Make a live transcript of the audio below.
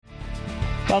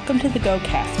Welcome to the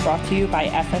GoCast, brought to you by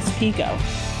FSP Go.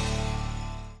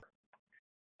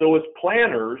 So as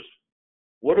planners,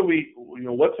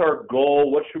 what's our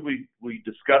goal? What should we be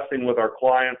discussing with our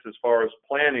clients as far as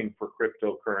planning for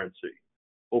cryptocurrency?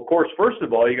 Well, of course, first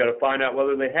of all, you got to find out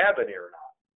whether they have any or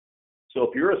not. So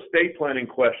if your estate planning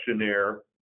questionnaire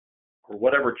or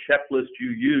whatever checklist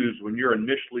you use when you're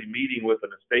initially meeting with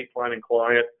an estate planning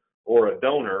client or a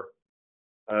donor,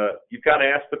 you've got to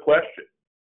ask the question.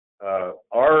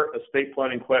 Our estate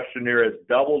planning questionnaire has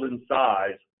doubled in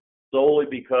size solely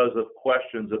because of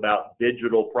questions about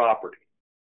digital property,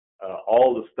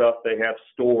 all the stuff they have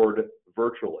stored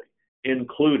virtually,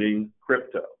 including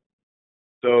crypto.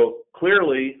 So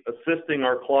clearly assisting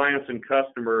our clients and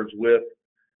customers with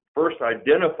first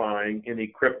identifying any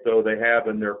crypto they have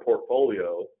in their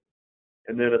portfolio,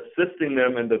 and then assisting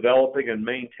them in developing and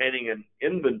maintaining an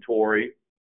inventory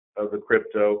of the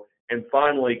crypto, and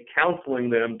finally counseling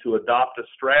them to adopt a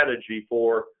strategy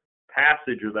for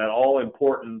passage of that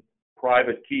all-important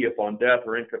private key upon death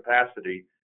or incapacity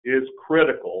is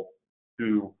critical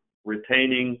to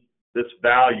retaining this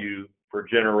value for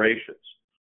generations.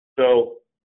 So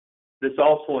this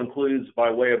also includes, by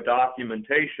way of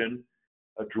documentation,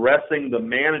 addressing the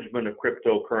management of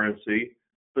cryptocurrency,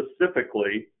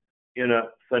 specifically in a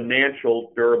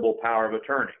financial durable power of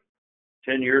attorney.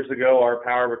 10 years ago, our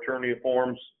power of attorney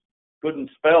forms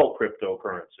couldn't spell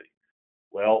cryptocurrency.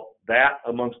 Well, that,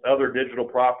 amongst other digital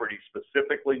properties,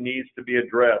 specifically needs to be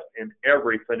addressed in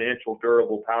every financial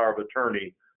durable power of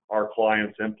attorney our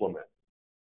clients implement.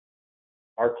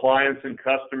 Our clients and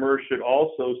customers should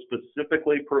also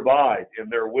specifically provide in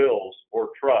their wills or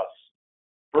trusts,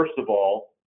 first of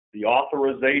all, the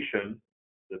authorization,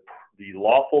 the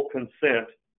lawful consent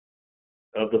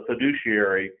of the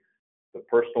fiduciary, the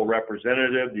personal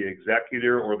representative, the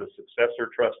executor, or the successor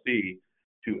trustee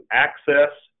to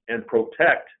access and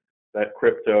protect that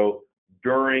crypto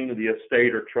during the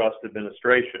estate or trust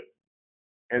administration.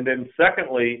 And then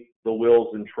secondly, the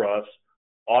wills and trusts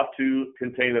ought to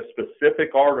contain a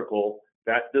specific article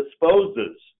that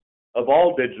disposes of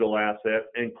all digital assets,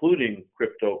 including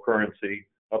cryptocurrency,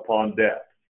 upon death.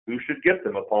 Who should get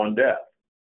them upon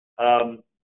death?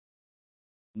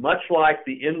 Much like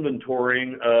the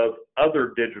inventorying of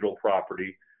other digital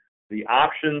property, the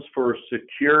options for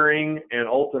securing and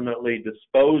ultimately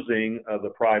disposing of the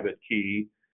private key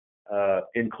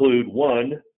include,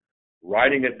 one,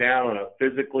 writing it down on a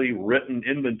physically written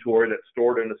inventory that's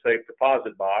stored in a safe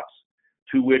deposit box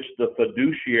to which the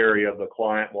fiduciary of the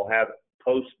client will have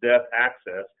post-death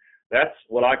access. That's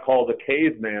what I call the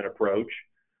caveman approach,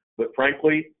 but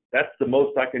frankly, that's the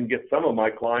most I can get some of my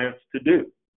clients to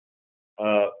do.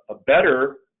 A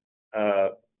better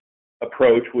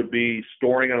approach would be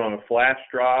storing it on a flash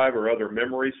drive or other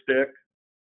memory stick,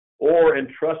 or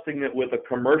entrusting it with a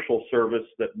commercial service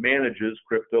that manages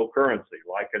cryptocurrency,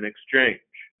 like an exchange.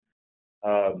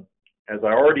 As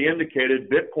I already indicated,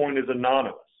 Bitcoin is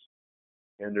anonymous,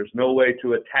 and there's no way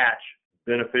to attach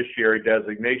beneficiary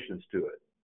designations to it.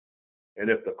 And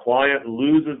if the client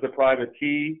loses the private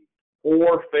key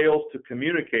or fails to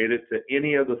communicate it to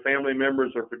any of the family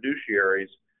members or fiduciaries,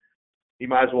 he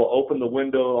might as well open the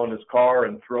window on his car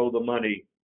and throw the money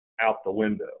out the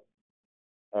window.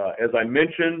 As I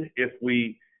mentioned, if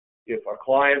a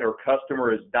client or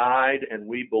customer has died and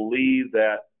we believe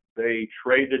that they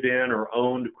traded in or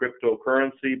owned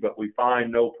cryptocurrency, but we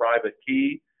find no private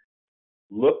key,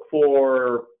 look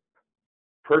for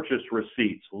purchase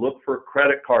receipts, look for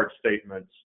credit card statements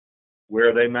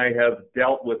where they may have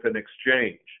dealt with an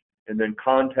exchange, and then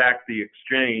contact the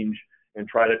exchange and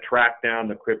try to track down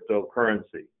the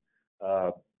cryptocurrency.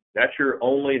 That's your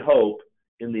only hope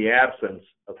in the absence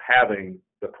of having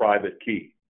the private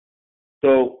key.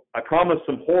 So I promised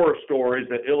some horror stories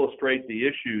that illustrate the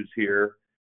issues here.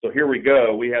 So here we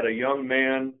go. We had a young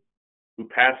man who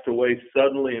passed away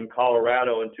suddenly in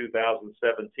Colorado in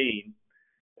 2017,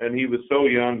 and he was so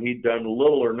young he'd done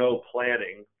little or no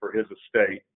planning for his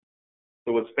estate.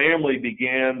 So his family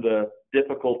began the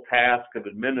difficult task of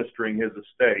administering his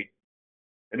estate,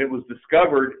 and it was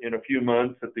discovered in a few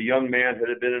months that the young man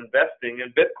had been investing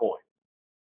in Bitcoin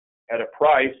at a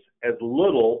price as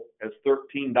little as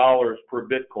 $13 per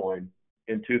Bitcoin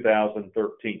in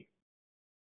 2013.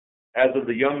 As of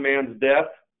the young man's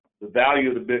death, the value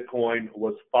of the Bitcoin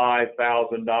was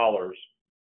 $5,000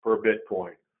 per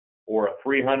Bitcoin, or a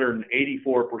 384%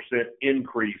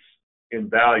 increase in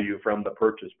value from the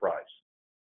purchase price.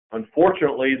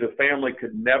 Unfortunately, the family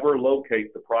could never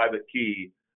locate the private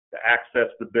key to access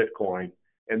the Bitcoin,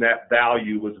 and that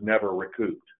value was never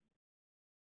recouped.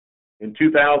 In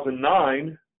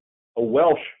 2009, a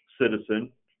Welsh citizen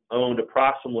owned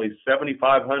approximately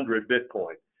 7,500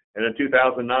 Bitcoin. And in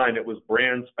 2009, it was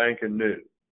brand spanking new.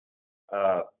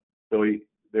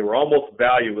 They were almost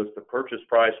valueless. The purchase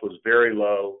price was very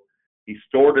low. He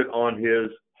stored it on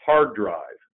his hard drive.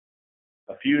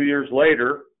 A few years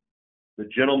later, the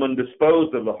gentleman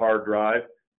disposed of the hard drive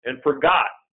and forgot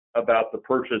about the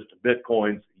purchased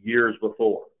Bitcoins years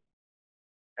before.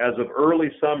 As of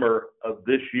early summer of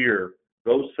this year,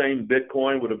 those same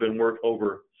Bitcoin would have been worth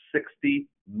over $60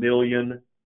 million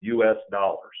US.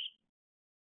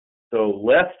 So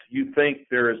lest you think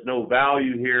there is no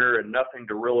value here and nothing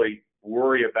to really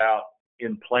worry about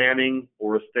in planning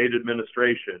or estate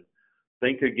administration,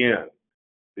 think again,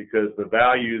 because the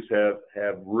values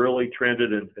have really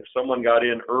trended. And if someone got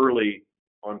in early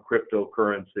on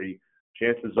cryptocurrency,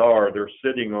 chances are they're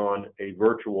sitting on a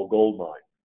virtual gold mine.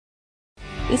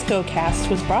 This GoCast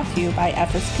was brought to you by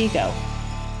FSP Go.